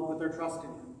all who put their trust in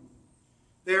him.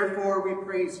 Therefore we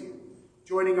praise you,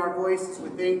 joining our voices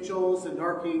with angels and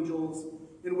archangels,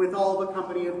 and with all the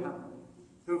company of heaven,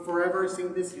 who forever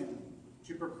sing this hymn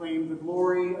to proclaim the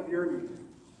glory of your name.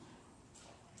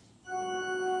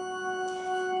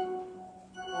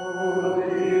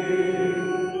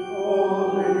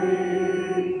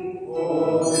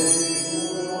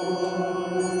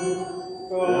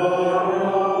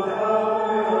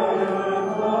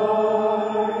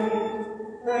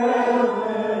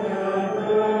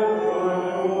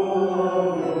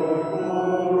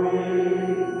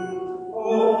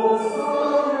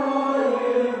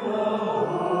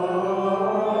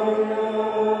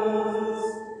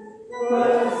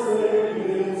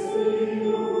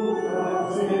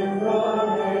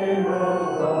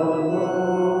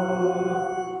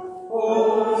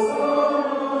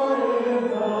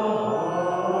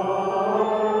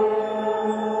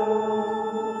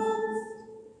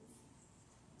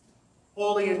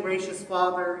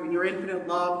 Father, in your infinite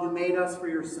love, you made us for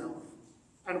yourself.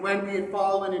 And when we had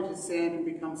fallen into sin and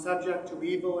become subject to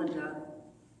evil and death,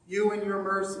 you in your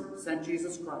mercy sent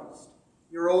Jesus Christ,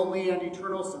 your only and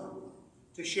eternal Son,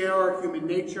 to share our human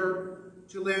nature,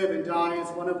 to live and die as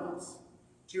one of us,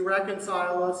 to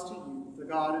reconcile us to you, the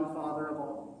God and Father of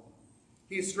all.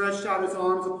 He stretched out his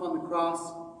arms upon the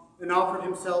cross and offered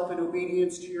himself in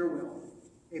obedience to your will,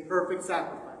 a perfect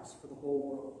sacrifice for the whole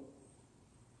world.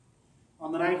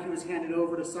 On the night he was handed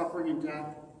over to suffering and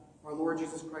death, our Lord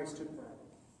Jesus Christ took bread.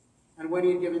 And when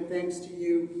he had given thanks to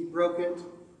you, he broke it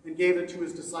and gave it to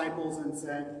his disciples and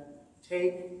said,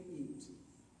 "Take, eat.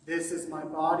 This is my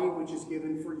body, which is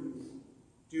given for you.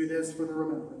 Do this for the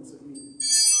remembrance of me."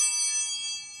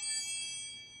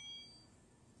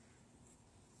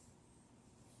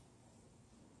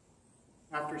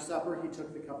 After supper, he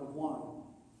took the cup of wine.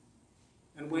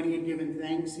 And when he had given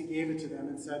thanks, he gave it to them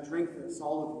and said, "Drink this,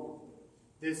 all of you.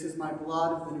 This is my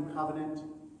blood of the new covenant,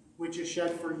 which is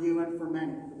shed for you and for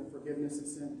many for the forgiveness of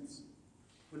sins.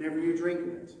 Whenever you drink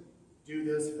it, do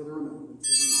this for the remembrance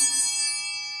of me."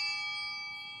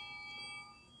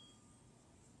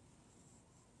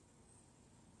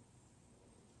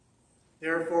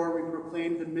 Therefore, we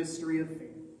proclaim the mystery of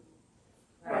faith.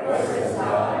 Christ has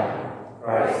died.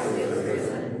 Christ is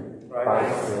risen.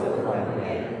 Christ will come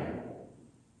again.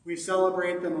 We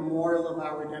celebrate the memorial of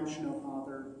our redemption, O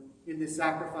Father, in this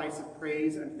sacrifice of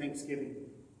praise and thanksgiving.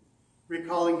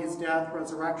 Recalling his death,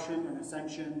 resurrection, and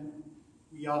ascension,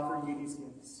 we offer you these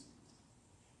gifts.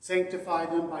 Sanctify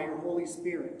them by your Holy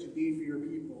Spirit to be for your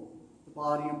people the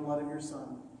body and blood of your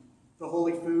Son, the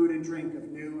holy food and drink of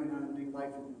new and unending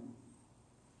life in him.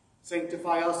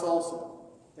 Sanctify us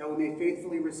also, that we may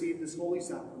faithfully receive this holy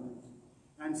sacrament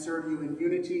and serve you in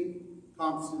unity,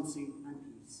 constancy, and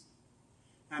peace.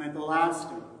 And at the last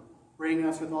day, bring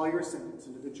us with all your saints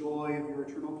into the joy of your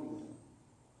eternal kingdom.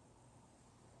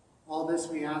 All this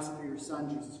we ask through your Son,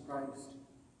 Jesus Christ,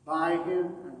 by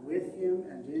him and with him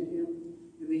and in him,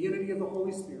 in the unity of the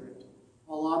Holy Spirit.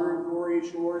 All honor and glory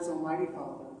is yours, Almighty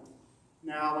Father,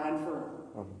 now and forever.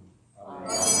 Amen.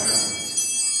 Amen.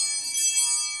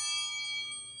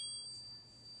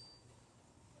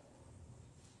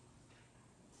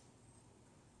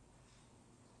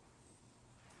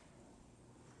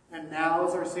 And now,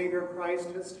 as our Savior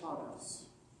Christ has taught us,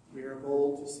 we are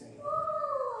bold to say,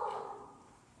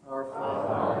 Our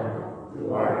Father,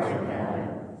 who art in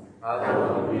heaven,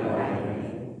 hallowed be thy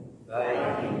name.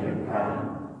 Thy kingdom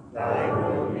come, thy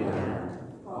will be done,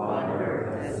 on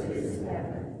earth as it is in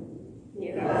heaven.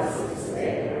 Give us this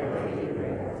day our daily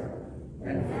bread,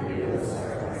 and forgive us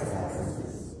our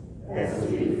trespasses, as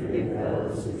we forgive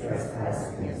those who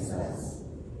trespass against us.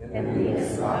 And lead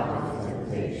us not into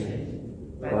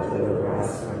temptation, but deliver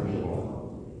us from evil.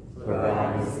 For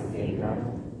thine is the kingdom,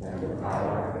 and the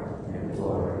power, and the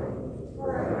glory,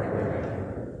 forever and ever.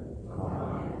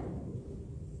 Amen.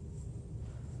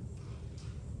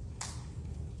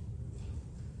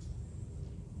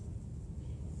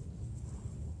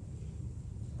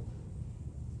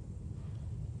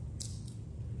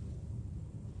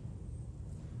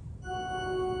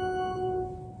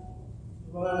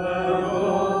 Lamb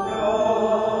of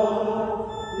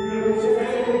God, you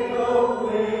take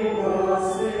away the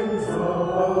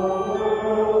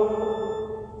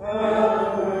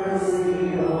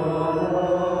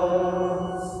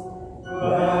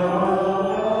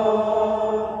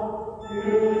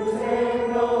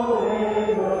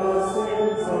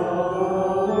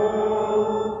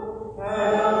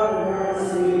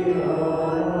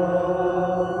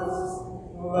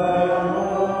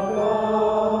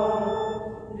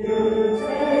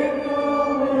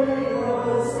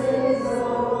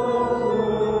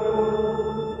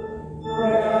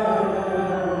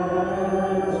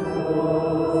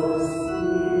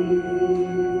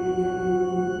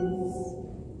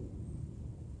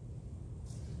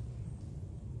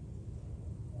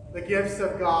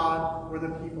of God for the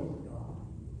people of God.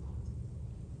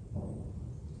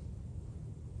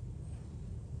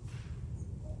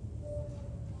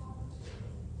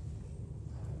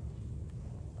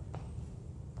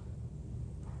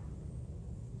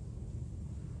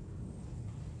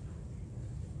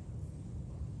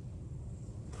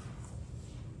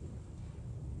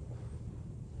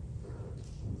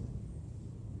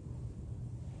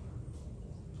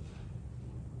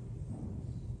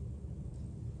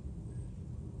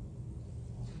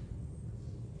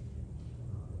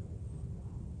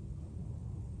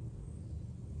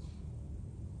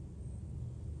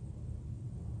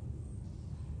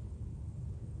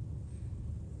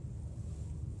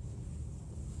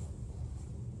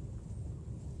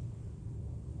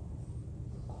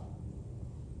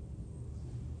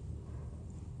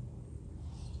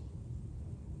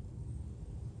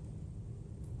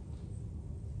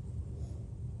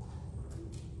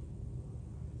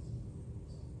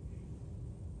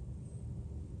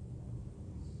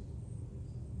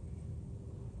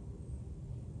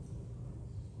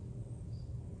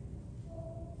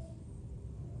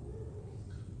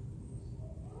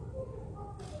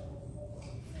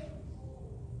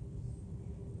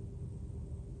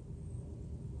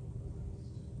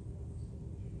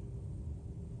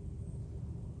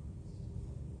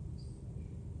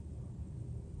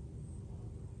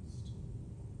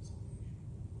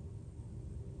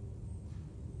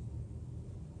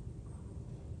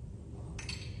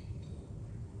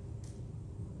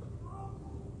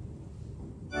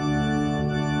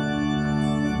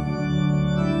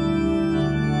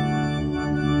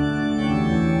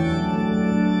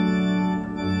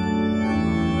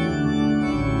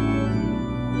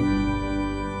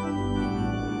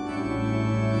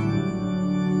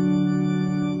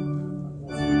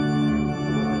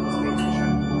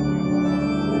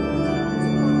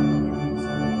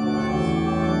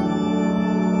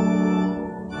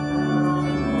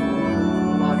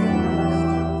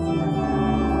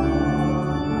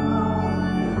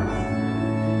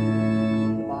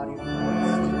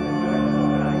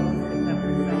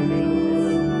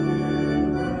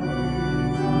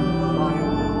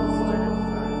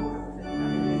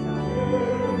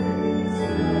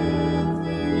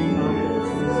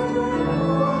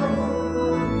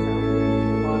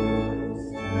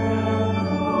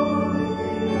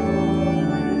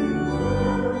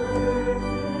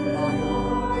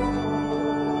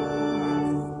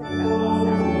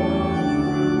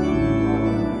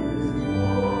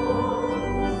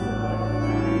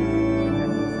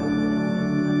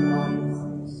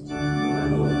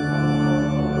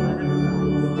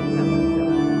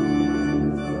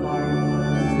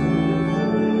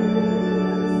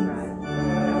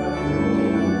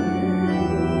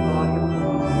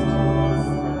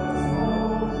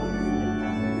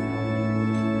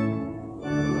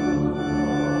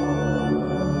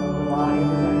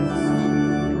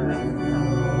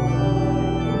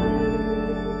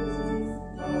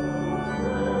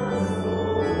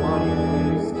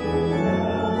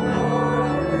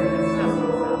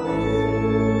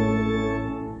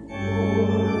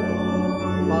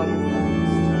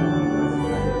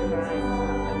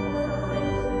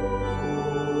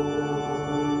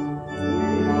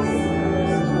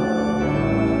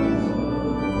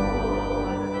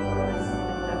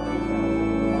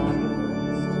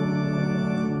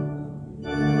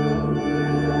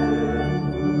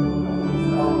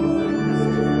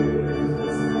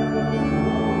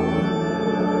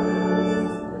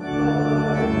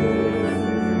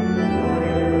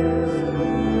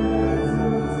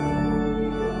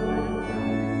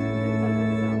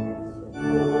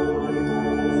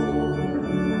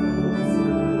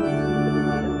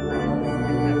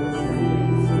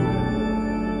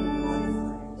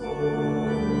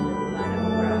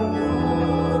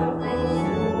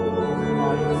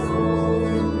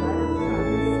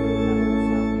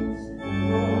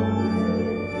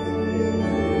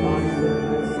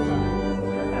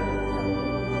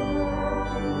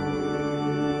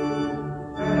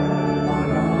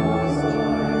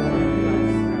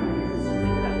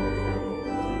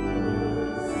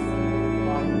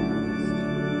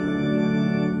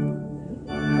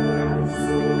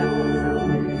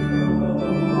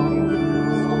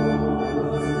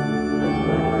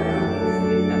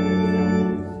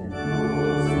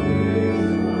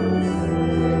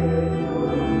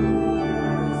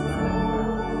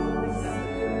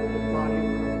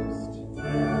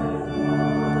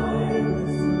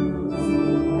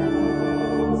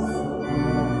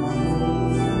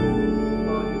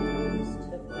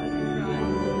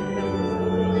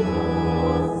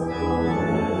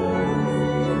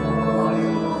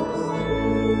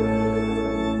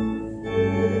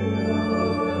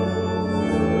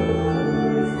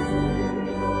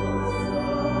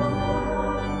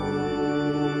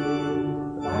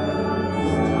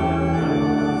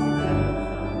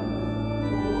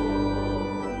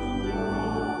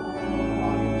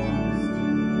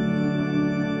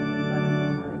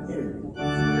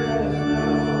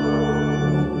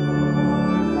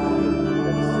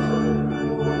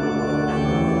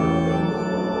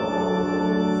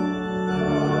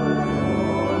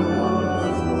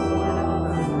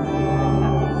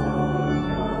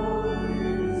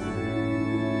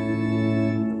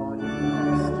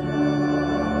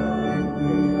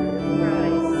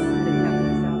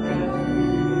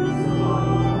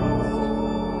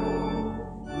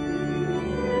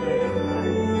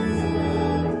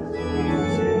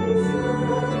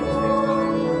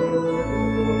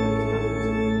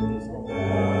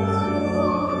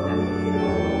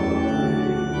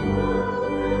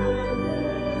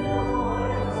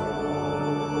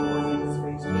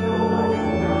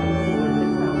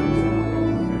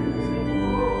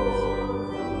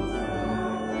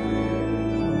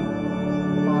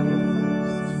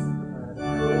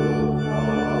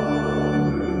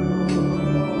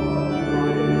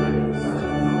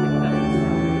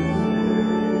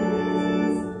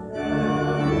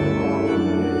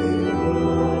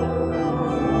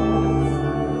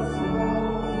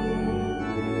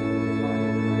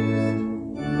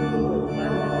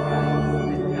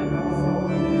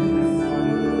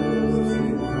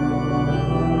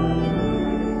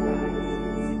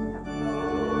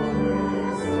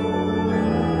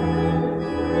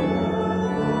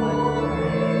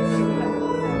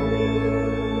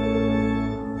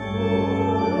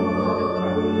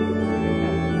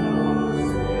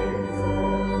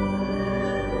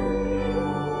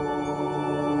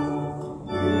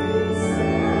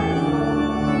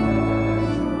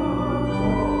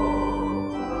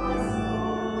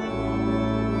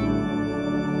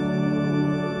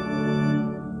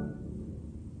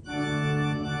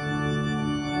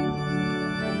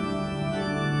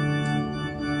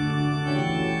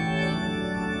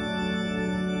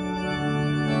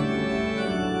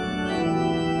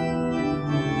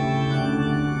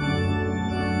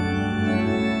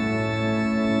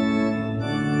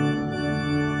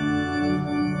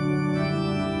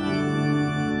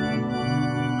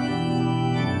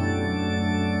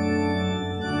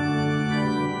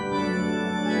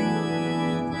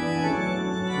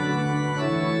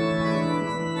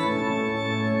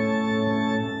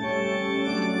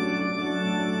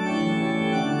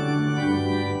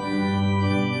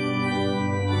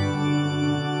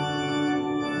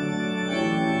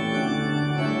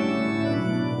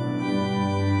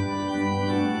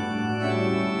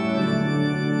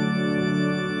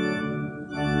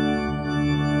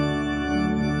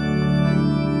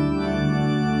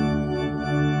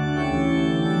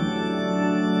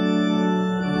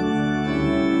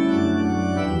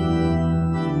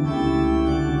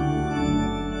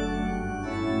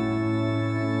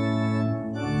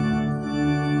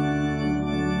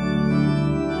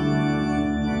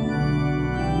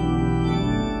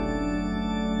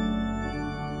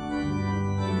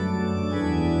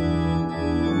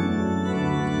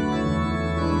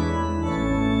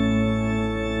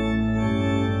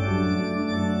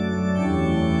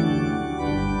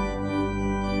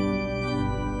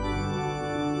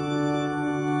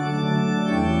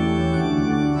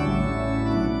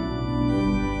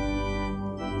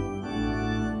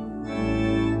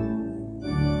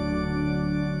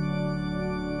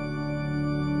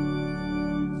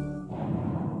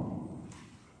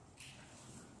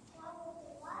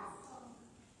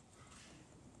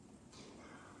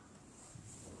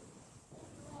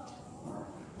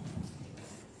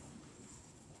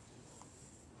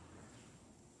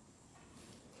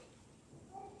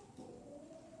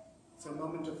 It's a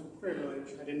moment of privilege.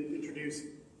 I didn't introduce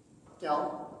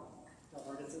Del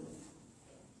Hardison,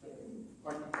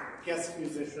 our guest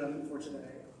musician for today.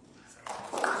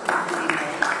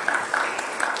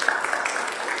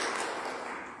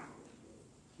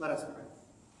 Let us pray.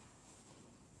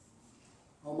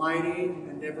 Almighty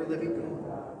and ever-living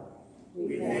God,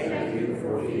 we thank you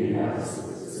for feeding us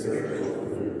with spiritual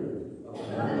food of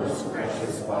the most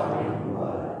precious body and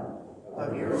blood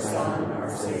of your Son,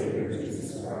 our Savior,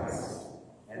 Jesus Christ,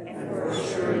 and for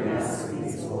assuring us in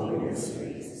these holy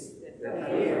mysteries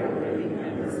that we are living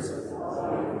members of the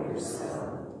body of your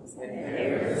Son and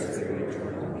heirs of your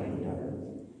eternal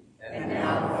kingdom. And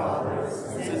now, Father,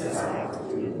 send us out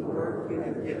to do the work you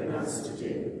have given us to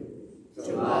do,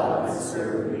 to love and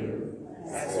serve you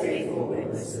as faithful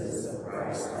witnesses of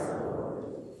Christ our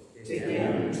Lord. To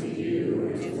him, to you,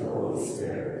 and to the Holy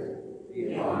Spirit,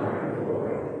 be honor and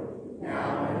glory,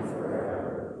 now and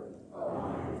forever.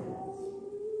 Amen.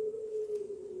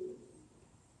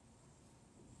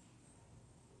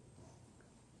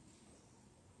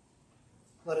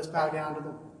 Let us bow down to the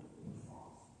Lord.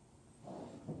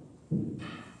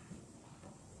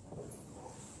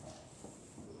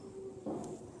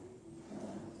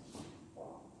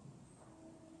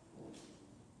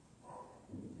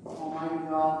 Almighty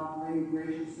God, may you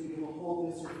graciously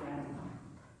behold this your family,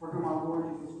 for whom our Lord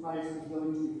Jesus Christ is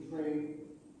willing to be betrayed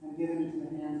and given into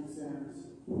the hands of sinners,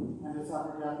 and to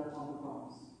suffer death upon the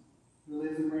cross, who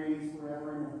lives and reigns forever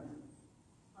and ever.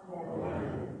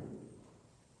 Amen.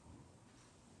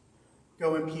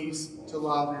 Go in peace to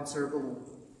love and serve the Lord.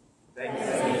 Thanks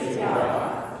be to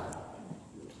God.